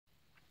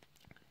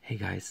Hey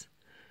guys,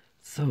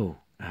 so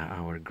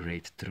our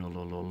great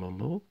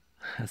Trollolololo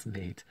has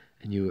made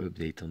a new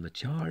update on the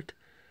chart,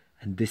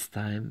 and this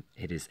time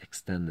it is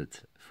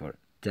extended for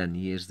 10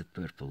 years, the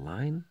purple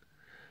line.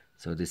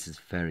 So this is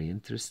very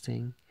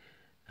interesting.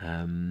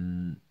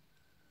 Some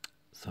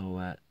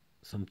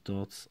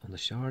thoughts on the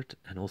chart,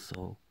 and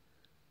also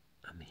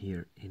I'm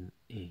here in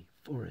a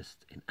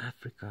forest in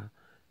Africa,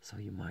 so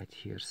you might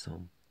hear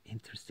some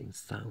interesting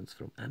sounds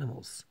from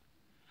animals.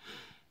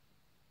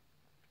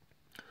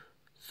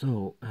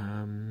 So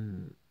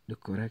the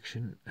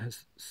correction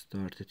has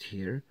started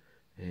here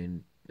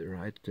in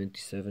right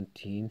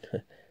 2017,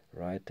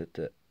 right at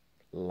the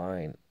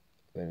line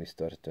when we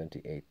started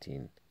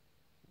 2018.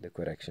 The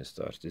correction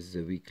starts. This is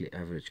a weekly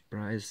average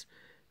price.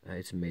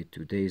 It's made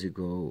 2 days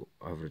ago.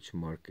 Average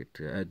market,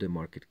 the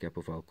market cap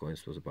of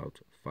altcoins was about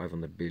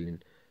 500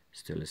 billion,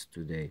 still is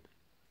today.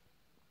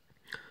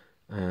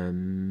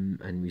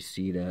 And we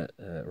see that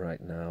right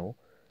now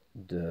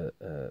the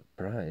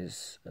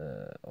price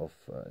of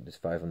this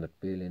 500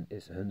 billion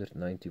is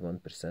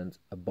 191%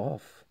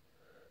 above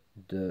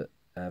the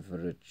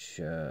average,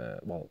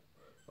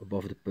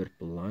 above the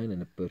purple line,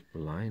 and the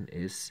purple line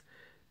is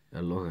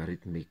a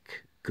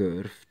logarithmic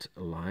curved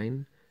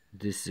line.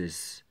 This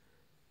is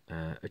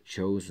a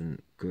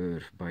chosen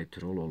curve by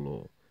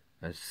Trollolo.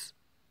 As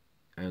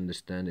I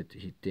understand it,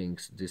 he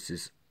thinks this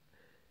is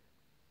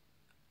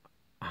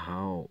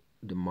how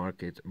the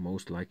market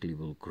most likely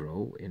will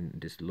grow in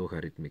this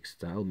logarithmic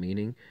style,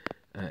 meaning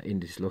in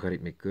this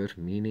logarithmic curve,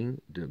 meaning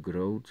the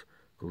growth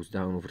goes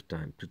down over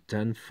time. To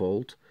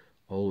tenfold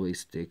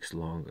always takes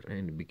longer.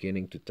 In the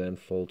beginning, to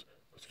tenfold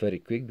was very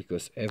quick,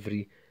 because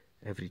every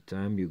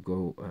time you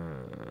go,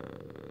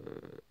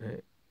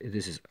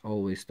 this is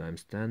always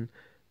times 10,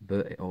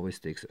 but it always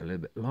takes a little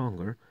bit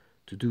longer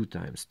to do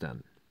times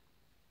 10.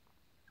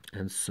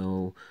 And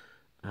so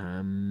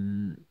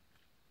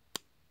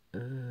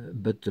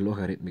but the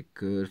logarithmic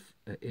curve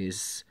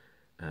is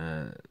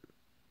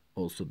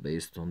also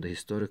based on the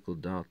historical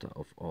data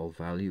of all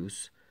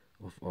values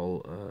of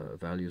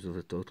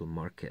the total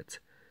market,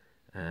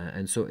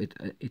 and so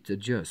it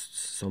adjusts.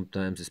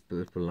 Sometimes this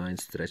purple line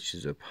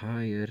stretches up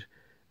higher,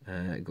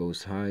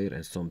 goes higher,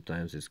 and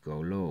sometimes it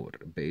goes lower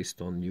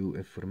based on new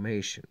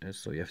information, and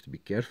so you have to be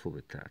careful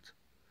with that.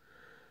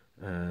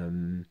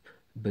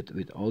 But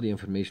with all the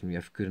information we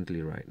have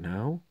currently right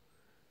now,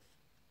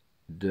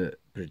 the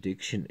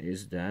prediction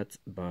is that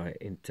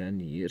in 10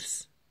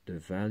 years the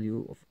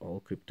value of all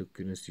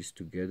cryptocurrencies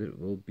together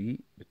will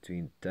be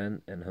between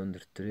 10 and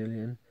 100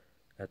 trillion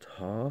at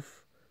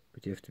half.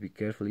 But you have to be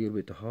careful here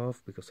with the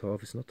half, because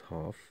half is not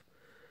half.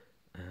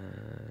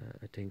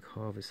 I think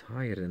half is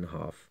higher than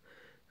half,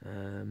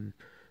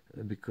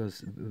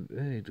 because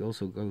it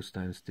also goes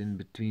times 10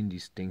 between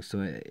these things.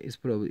 So it's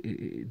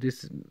probably,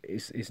 this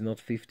is not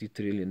 50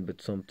 trillion,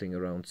 but something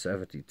around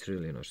 70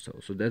 trillion or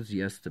so. So that's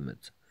the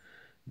estimate,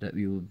 that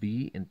we will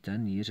be in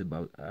 10 years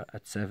about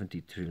at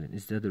 70 trillion.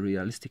 Is that a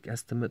realistic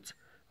estimate,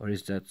 or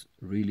is that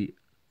really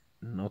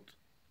not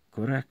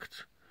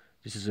correct?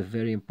 This is a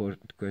very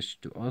important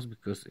question to ask,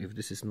 because if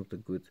this is not a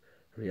good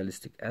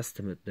realistic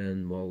estimate,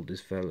 then, well,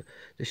 this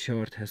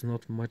chart has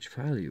not much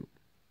value,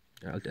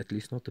 at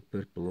least not the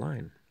purple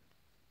line,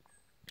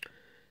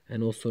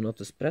 and also not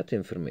the spread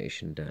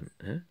information then.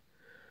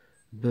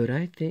 But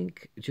I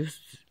think,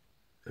 just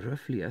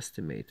roughly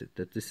estimated,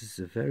 that this is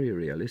a very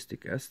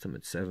realistic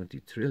estimate,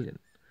 70 trillion,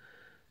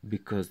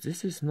 because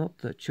this is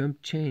not a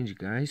chump change,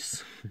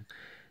 guys.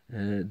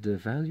 The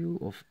value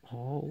of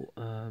all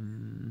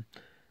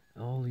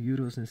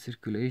euros in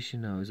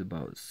circulation now is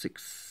about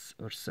 6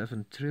 or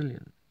 7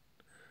 trillion,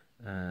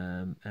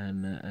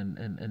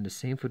 and the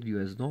same for the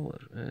US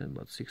dollar,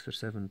 about 6 or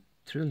 7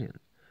 trillion.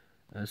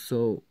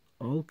 So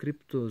all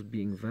cryptos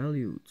being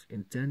valued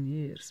in 10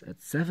 years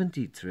at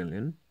 70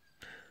 trillion.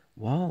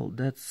 Wow,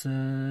 that's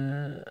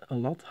a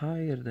lot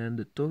higher than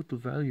the total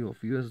value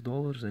of US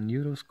dollars and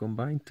euros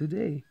combined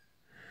today.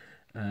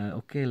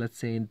 Okay, let's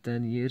say in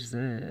 10 years,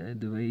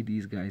 the way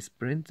these guys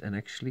print, and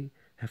actually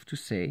have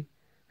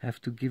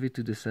to give it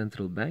to the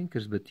central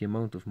bankers, but the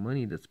amount of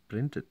money that's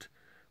printed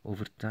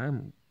over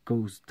time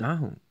goes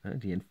down.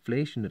 The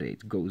inflation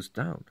rate goes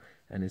down,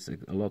 and it's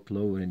a lot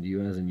lower in the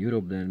US and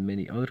Europe than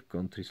many other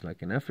countries,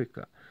 like in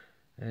Africa.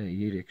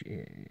 Here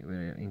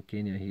in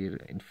Kenya, here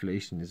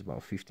inflation is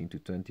about 15 to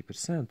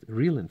 20%,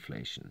 real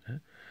inflation.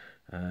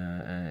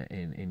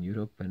 In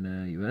Europe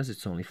and US,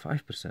 it's only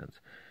 5%,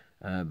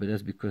 but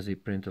that's because they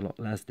print a lot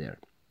less there.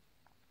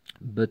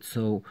 But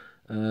so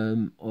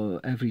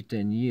every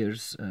 10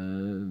 years,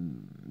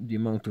 the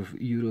amount of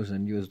euros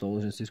and US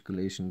dollars in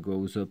circulation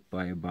goes up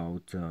by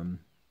about,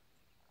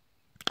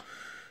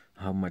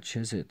 how much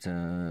is it?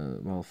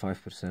 Well,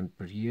 5%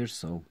 per year.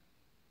 So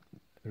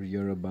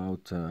you're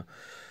about,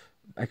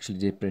 actually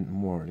they print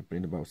more, they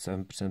print about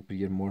 7% per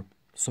year more.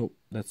 So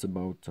that's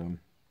about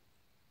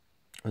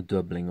a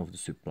doubling of the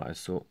supply.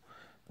 So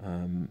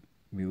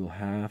we will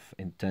have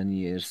in 10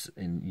 years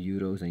in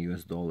euros and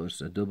US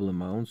dollars a double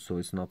amount. So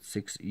it's not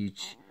 6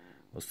 each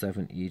or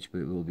 7 each,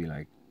 but it will be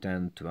like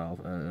 10,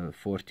 12,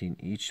 14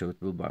 each, so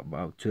it will be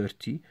about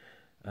 30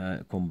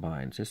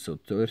 combined. So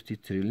 30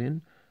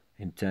 trillion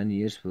in 10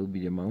 years will be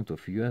the amount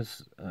of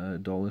US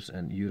dollars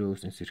and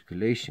euros in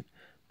circulation.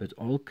 But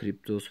all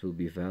cryptos will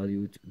be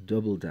valued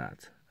double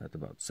that, at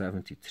about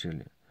 70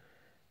 trillion.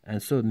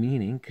 And so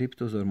meaning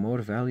cryptos are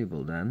more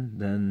valuable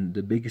than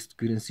the biggest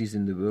currencies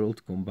in the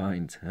world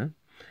combined. Huh?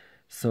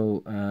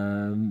 So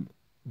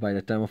by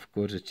the time, of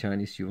course, the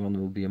Chinese yuan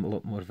will be a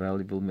lot more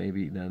valuable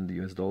maybe than the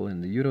US dollar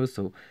and the euro.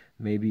 So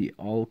maybe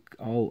all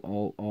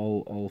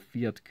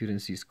fiat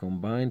currencies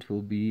combined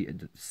will be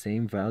the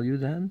same value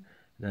than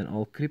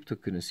all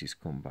cryptocurrencies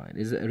combined.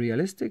 Is it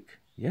realistic?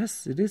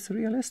 Yes, it is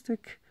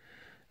realistic.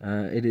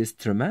 It is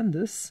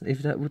tremendous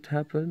if that would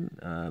happen,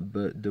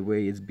 but the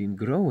way it's been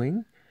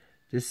growing,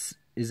 this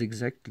is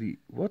exactly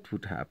what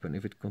would happen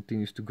if it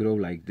continues to grow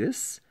like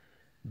this,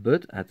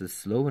 but at a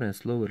slower and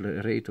slower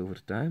rate over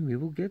time, we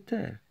will get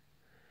there.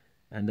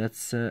 And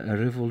that's a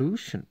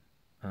revolution.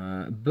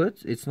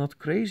 But it's not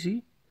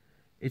crazy.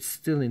 It's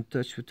still in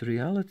touch with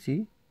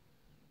reality.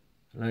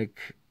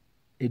 Like,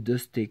 it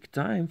does take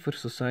time for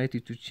society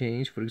to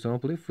change. For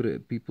example, if for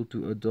people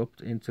to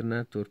adopt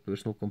internet or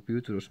personal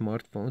computer or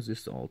smartphones,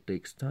 this all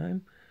takes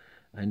time.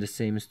 And the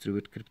same is true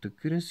with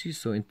cryptocurrencies.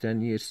 So in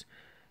 10 years,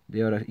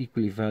 they are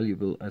equally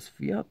valuable as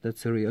fiat.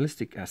 That's a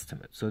realistic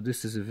estimate. So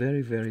this is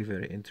very, very,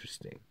 very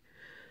interesting.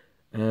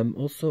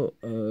 Also,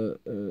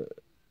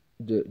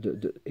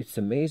 it's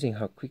amazing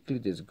how quickly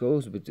this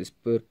goes with this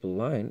purple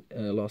line.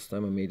 Last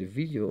time I made a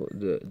video,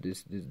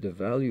 the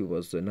value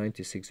was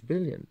 96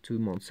 billion 2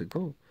 months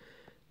ago.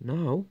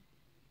 Now,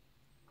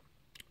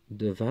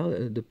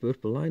 the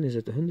purple line is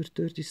at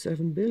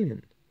 137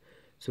 billion.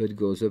 So it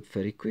goes up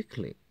very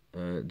quickly.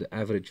 The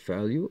average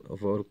value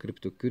of our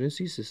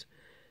cryptocurrencies is,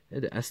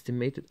 the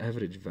estimated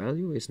average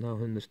value is now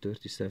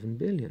 137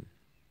 billion.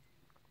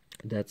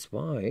 That's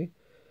why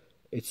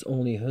it's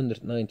only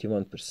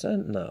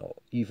 191% now,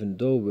 even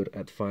though we're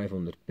at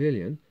 500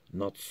 billion,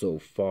 not so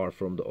far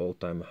from the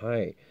all-time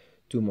high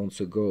 2 months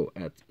ago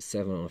at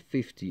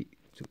 750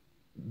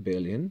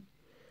 billion.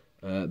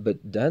 But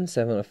then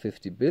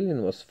 750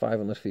 billion was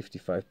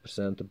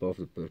 555% above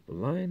the purple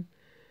line,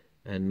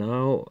 and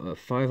now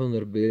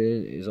 500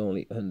 billion is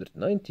only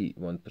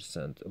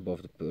 191%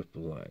 above the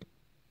purple line.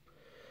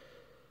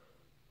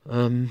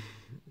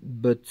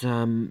 But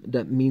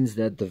that means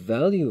that the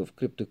value of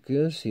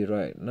cryptocurrency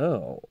right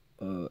now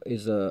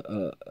is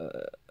a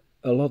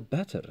lot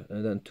better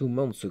than 2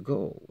 months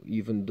ago.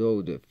 Even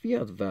though the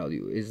fiat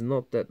value is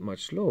not that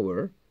much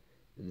lower,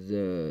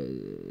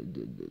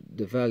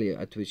 the value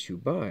at which you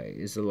buy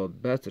is a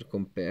lot better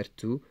compared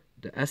to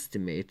the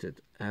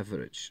estimated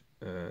average.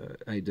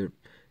 Either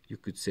you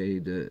could say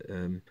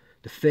the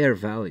fair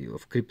value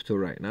of crypto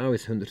right now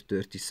is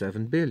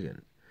 137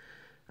 billion.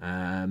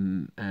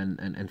 And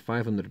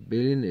 500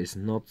 billion is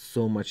not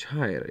so much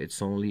higher.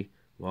 It's only,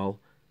 well,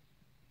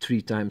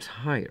 3 times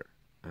higher.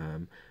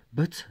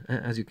 But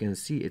as you can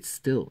see, it's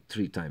still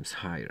 3 times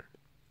higher.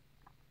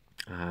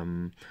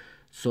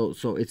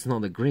 So it's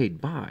not a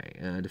great buy.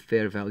 The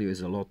fair value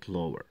is a lot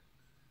lower.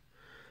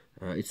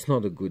 It's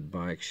not a good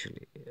buy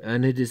actually,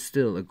 and it is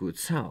still a good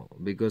sell,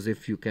 because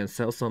if you can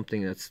sell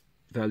something that's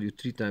valued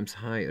 3 times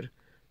higher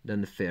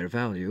than the fair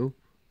value,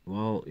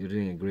 well, you're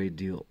doing a great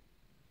deal.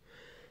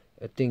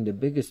 I think the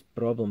biggest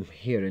problem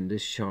here in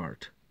this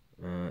chart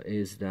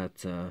is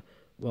that,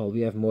 well,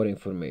 we have more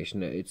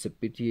information. It's a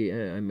pity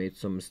I made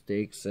some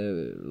mistakes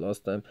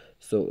last time.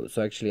 So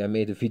actually I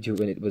made a video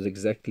when it was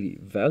exactly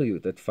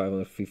valued at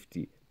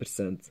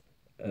 550%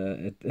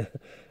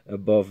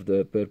 above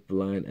the purple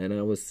line, and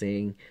I was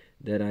saying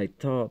that I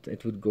thought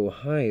it would go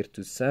higher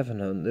to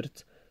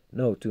 700,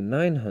 no, to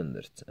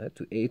 900,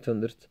 to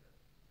 800.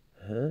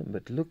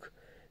 But look,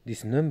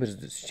 these numbers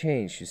just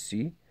change, you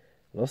see.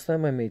 Last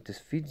time I made this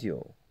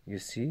video, you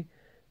see,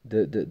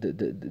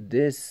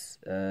 this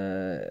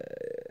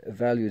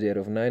value there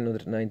of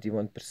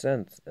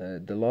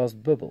 991%, the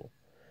last bubble,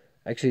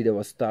 actually there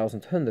was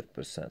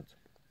 1100%.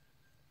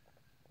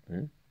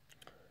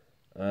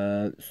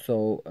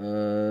 So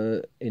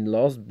in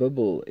last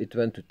bubble it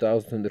went to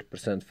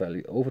 1100%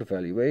 value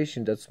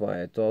overvaluation. That's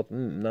why I thought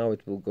now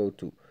it will go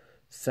to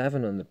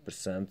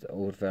 700%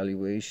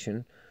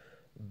 overvaluation,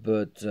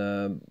 but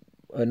no,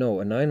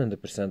 a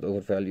 900%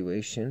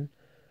 overvaluation.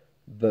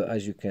 But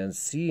as you can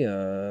see,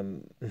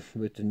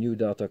 with the new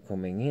data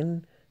coming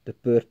in, the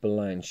purple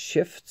line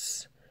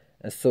shifts,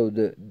 and so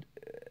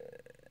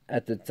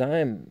at the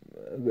time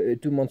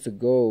 2 months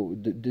ago,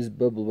 this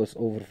bubble was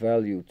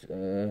overvalued,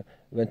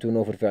 went to an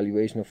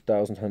overvaluation of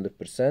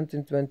 1100%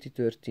 in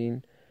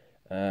 2013.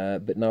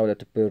 But now that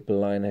the purple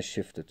line has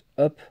shifted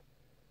up,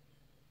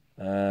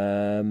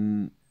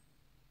 the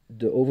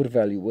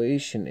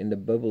overvaluation in the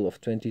bubble of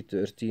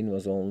 2013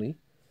 was only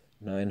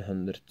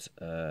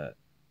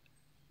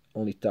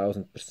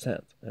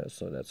 1000%,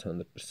 so that's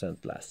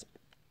 100% less.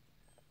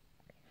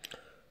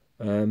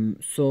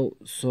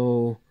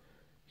 So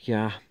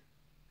yeah.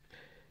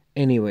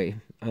 Anyway,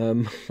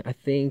 I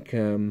think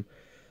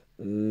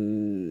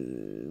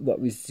what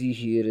we see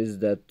here is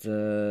that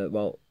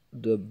well,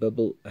 the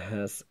bubble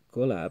has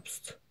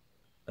collapsed.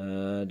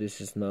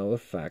 This is now a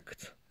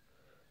fact.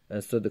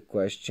 And so the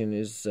question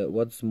is,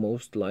 what's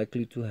most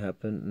likely to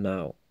happen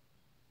now?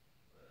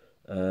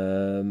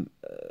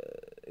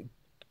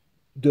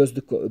 Does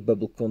the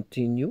bubble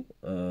continue?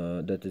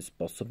 That is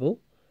possible.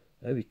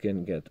 We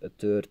can get a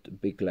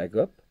third big leg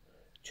up,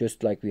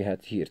 just like we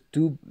had here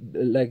 2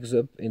 legs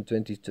up in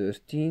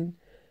 2013.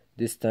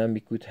 This time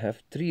we could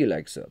have 3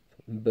 legs up.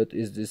 But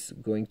is this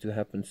going to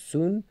happen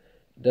soon?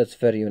 That's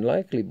very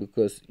unlikely,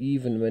 because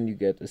even when you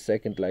get a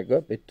second leg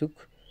up, it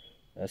took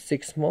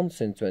 6 months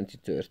in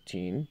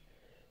 2013.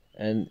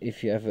 And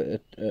if you have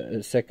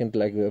a second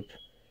leg up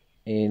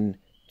in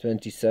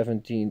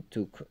 2017,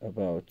 took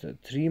about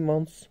 3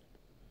 months.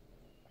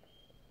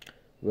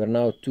 We're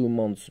now 2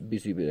 months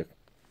busy with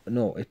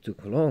no, it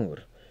took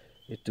longer.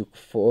 It took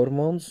 4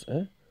 months,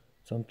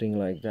 something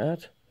like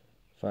that,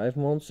 5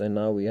 months, and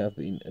now we have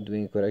been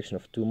doing a correction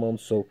of 2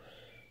 months. So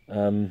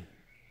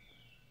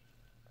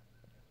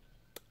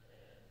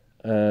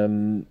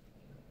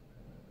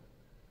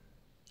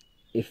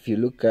if you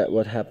look at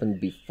what happened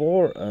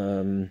before,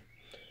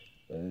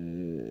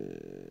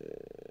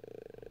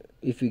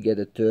 if we get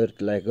a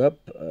third leg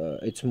up,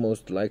 it's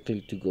most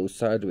likely to go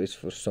sideways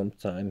for some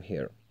time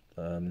here.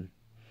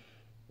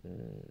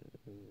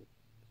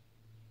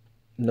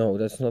 No,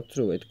 that's not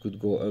true. It could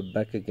go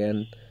back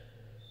again.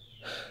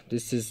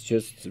 This is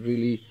just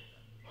really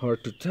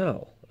hard to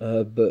tell.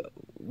 But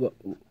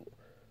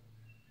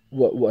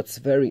what's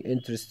very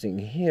interesting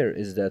here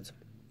is that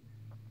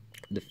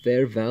the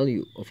fair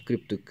value of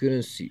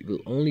cryptocurrency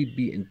will only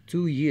be in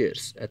 2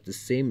 years at the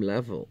same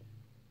level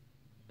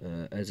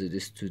as it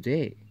is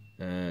today.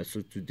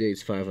 So today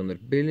it's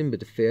 500 billion, but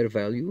the fair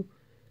value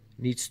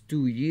needs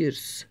 2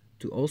 years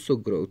to also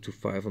grow to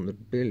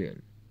 500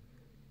 billion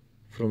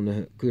from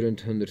the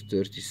current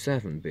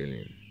 137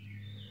 billion.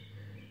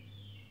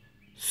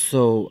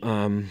 So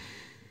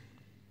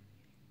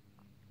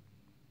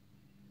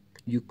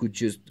you could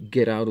just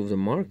get out of the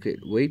market,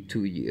 wait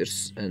 2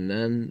 years, and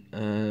then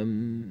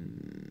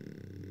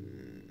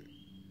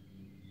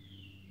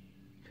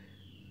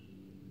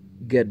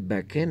get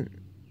back in.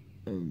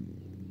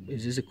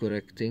 Is this a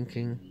correct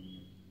thinking?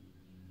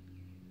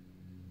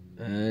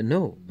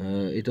 No,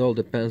 it all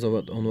depends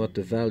on what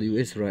the value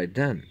is right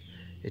then.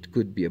 It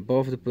could be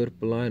above the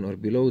purple line or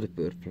below the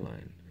purple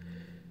line.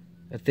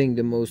 I think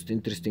the most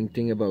interesting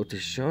thing about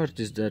this chart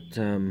is that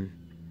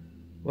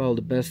well,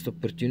 the best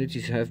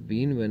opportunities have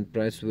been when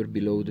prices were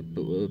below the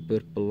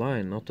purple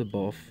line, not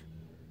above,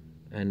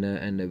 and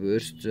the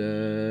worst,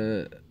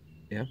 the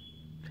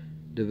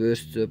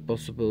worst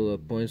possible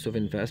points of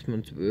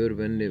investment were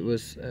when it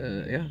was,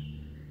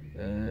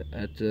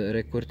 at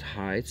record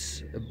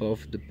heights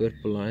above the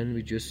purple line.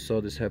 We just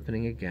saw this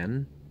happening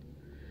again.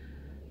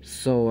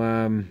 So,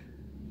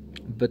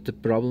 but the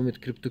problem with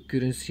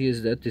cryptocurrency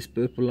is that this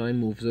purple line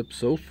moves up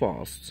so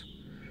fast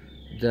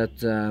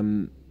that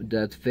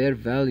that fair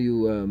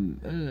value,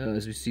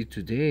 as we see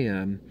today,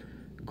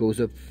 goes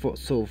up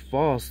so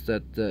fast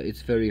that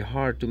it's very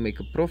hard to make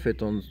a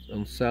profit on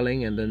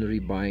selling and then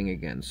rebuying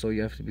again. So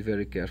you have to be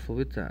very careful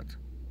with that.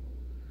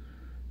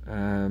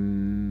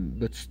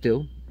 But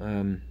still,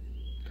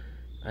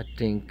 I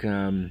think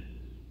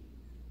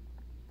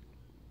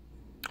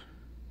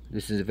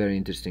this is a very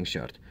interesting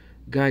chart.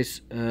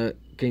 Guys,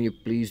 can you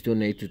please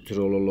donate to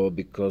Trollolo,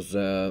 because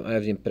I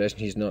have the impression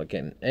he's not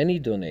getting any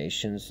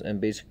donations, and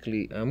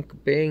basically I'm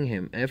paying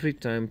him every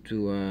time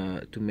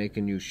to make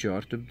a new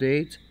chart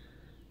update.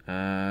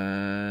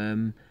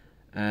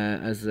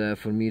 As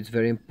for me it's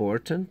very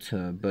important,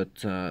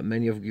 but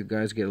many of you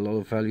guys get a lot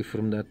of value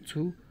from that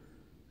too.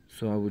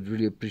 So I would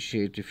really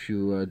appreciate if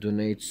you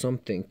donate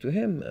something to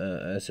him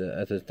as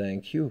a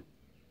thank you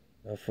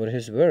for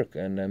his work,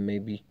 and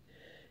maybe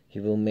he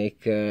will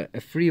make a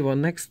free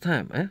one next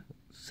time,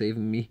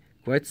 saving me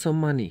quite some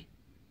money.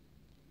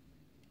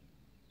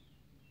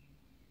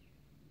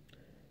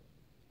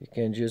 You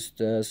can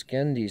just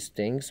scan these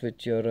things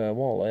with your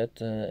wallet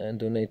and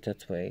donate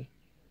that way.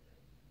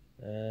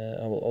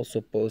 I will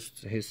also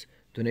post his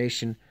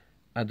donation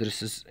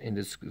addresses in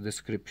the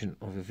description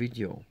of the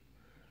video.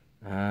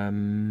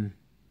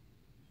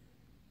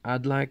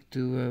 I'd like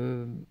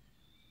to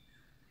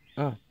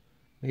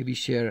maybe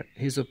share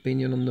his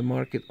opinion on the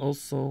market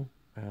also.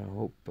 I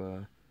hope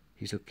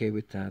he's okay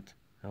with that.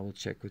 I will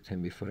check with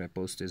him before I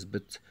post this.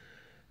 But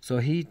so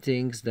he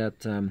thinks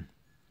that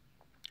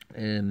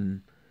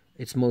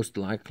it's most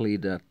likely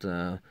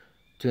that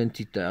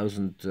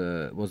 20,000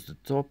 was the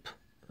top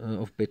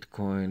of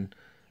Bitcoin,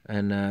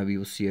 and we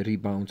will see a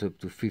rebound up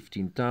to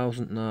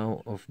 15,000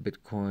 now of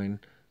Bitcoin.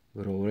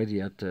 We're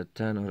already at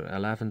 10 or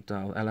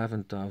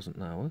 11,000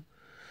 now.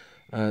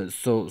 But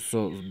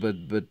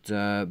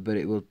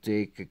it will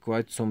take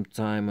quite some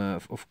time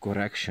of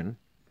correction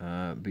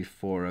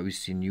before we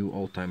see new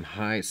all-time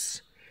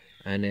highs,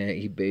 and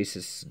he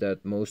bases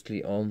that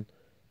mostly on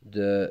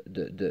the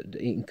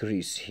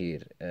increase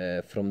here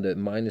from the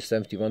minus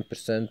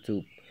 71%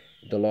 to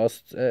the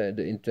last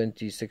in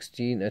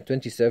 2017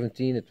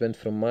 it went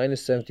from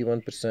minus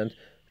 71%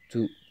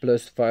 to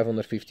plus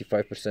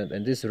 555%,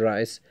 and this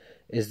rise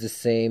is the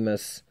same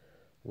as,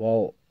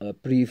 well,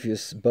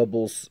 previous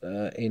bubbles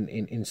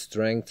in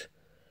strength.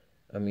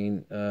 I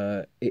mean,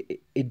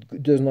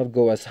 it does not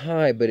go as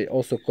high, but it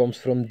also comes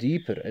from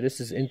deeper. And this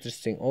is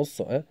interesting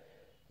also,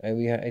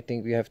 and I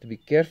think we have to be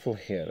careful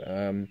here.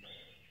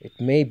 It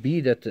may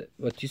be that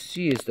what you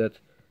see is that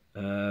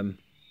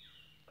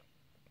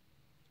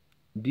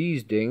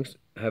these things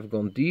have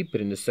gone deeper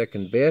in the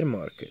second bear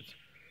market.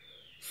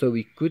 So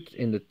we could,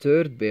 in the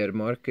third bear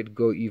market,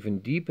 go even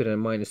deeper than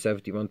minus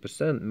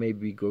 71%.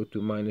 Maybe we go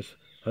to minus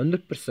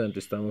 100%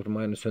 this time, or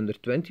minus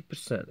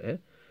 120%.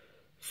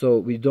 So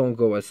we don't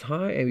go as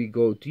high and we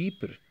go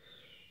deeper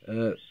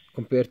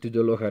compared to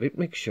the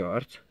logarithmic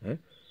chart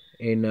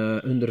in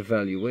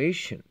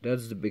undervaluation.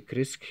 That's the big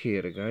risk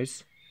here,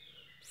 guys.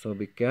 So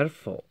be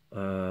careful.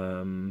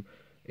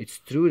 It's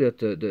true that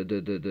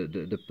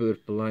the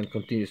purple line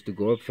continues to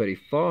go up very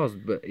fast,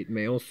 but it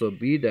may also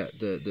be that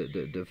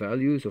the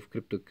values of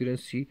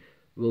cryptocurrency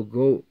will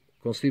go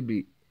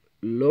considerably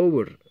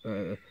lower,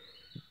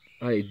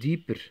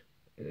 deeper.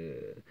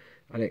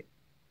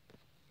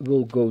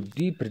 Will go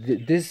deeper.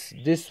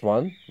 This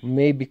one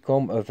may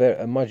become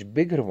a much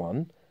bigger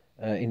one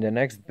in the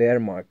next bear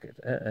market,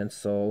 and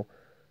so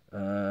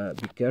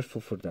be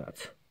careful for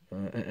that.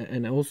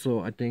 And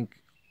also, I think,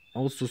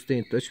 also stay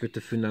in touch with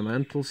the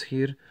fundamentals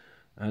here.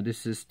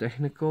 This is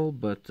technical,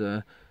 but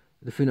the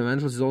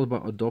fundamentals is all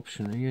about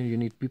adoption. You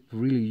need people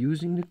really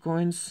using the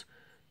coins.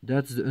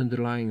 That's the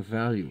underlying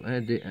value.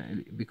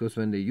 Because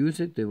when they use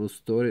it, they will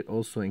store it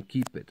also and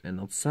keep it and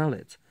not sell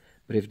it.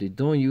 But if they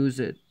don't use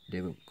it,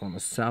 they will gonna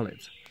sell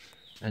it.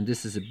 And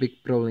this is a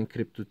big problem in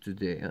crypto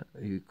today.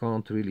 You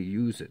can't really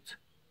use it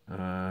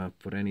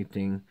for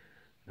anything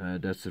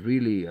that's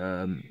really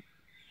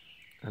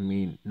I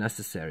mean,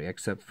 necessary,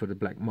 except for the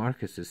black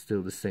markets. It's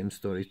still the same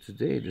story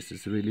today. This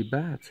is really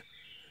bad.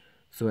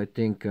 So I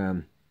think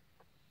in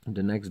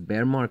the next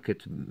bear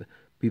market,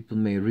 people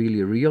may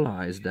really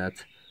realize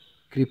that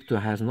crypto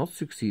has not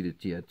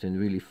succeeded yet in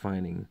really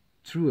finding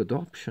true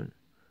adoption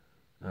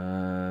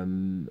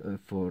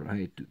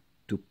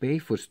to pay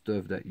for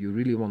stuff that you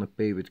really want to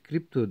pay with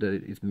crypto, that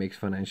it makes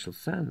financial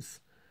sense,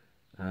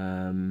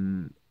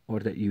 or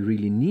that you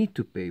really need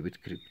to pay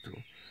with crypto.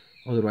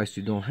 Otherwise,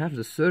 you don't have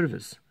the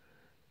service.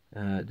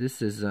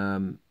 This is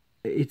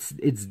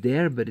it's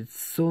there, but it's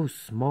so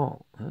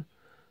small.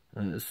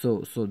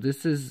 So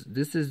this is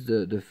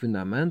the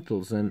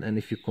fundamentals, and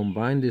if you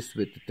combine this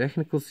with the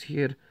technicals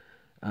here,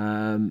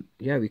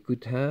 yeah, we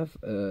could have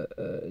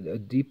a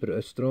deeper,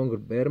 a stronger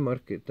bear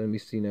market than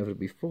we've seen ever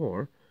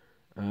before.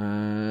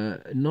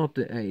 Not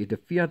the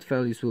fiat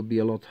values will be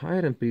a lot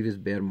higher in previous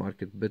bear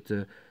market, but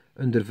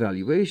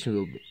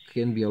undervaluation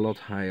can be a lot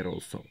higher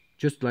also.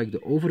 Just like the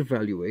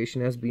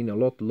overvaluation has been a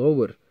lot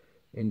lower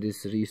in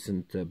this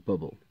recent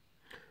bubble.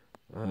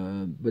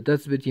 But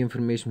that's with the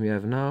information we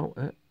have now.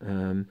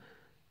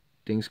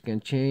 Things can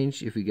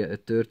change. If we get a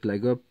third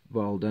leg up,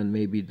 well, then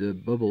maybe the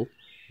bubble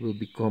will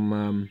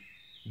become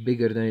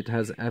bigger than it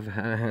has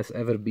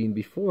ever been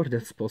before.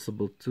 That's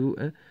possible too.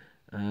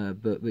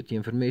 But with the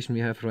information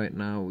we have right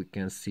now, we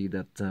can see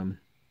that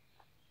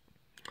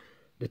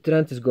the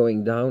trend is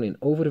going down in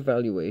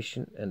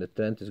overvaluation and the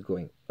trend is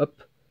going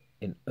up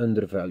in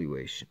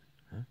undervaluation.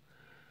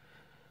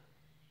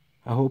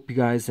 I hope you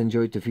guys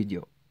enjoyed the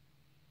video.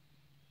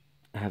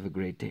 Have a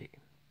great day.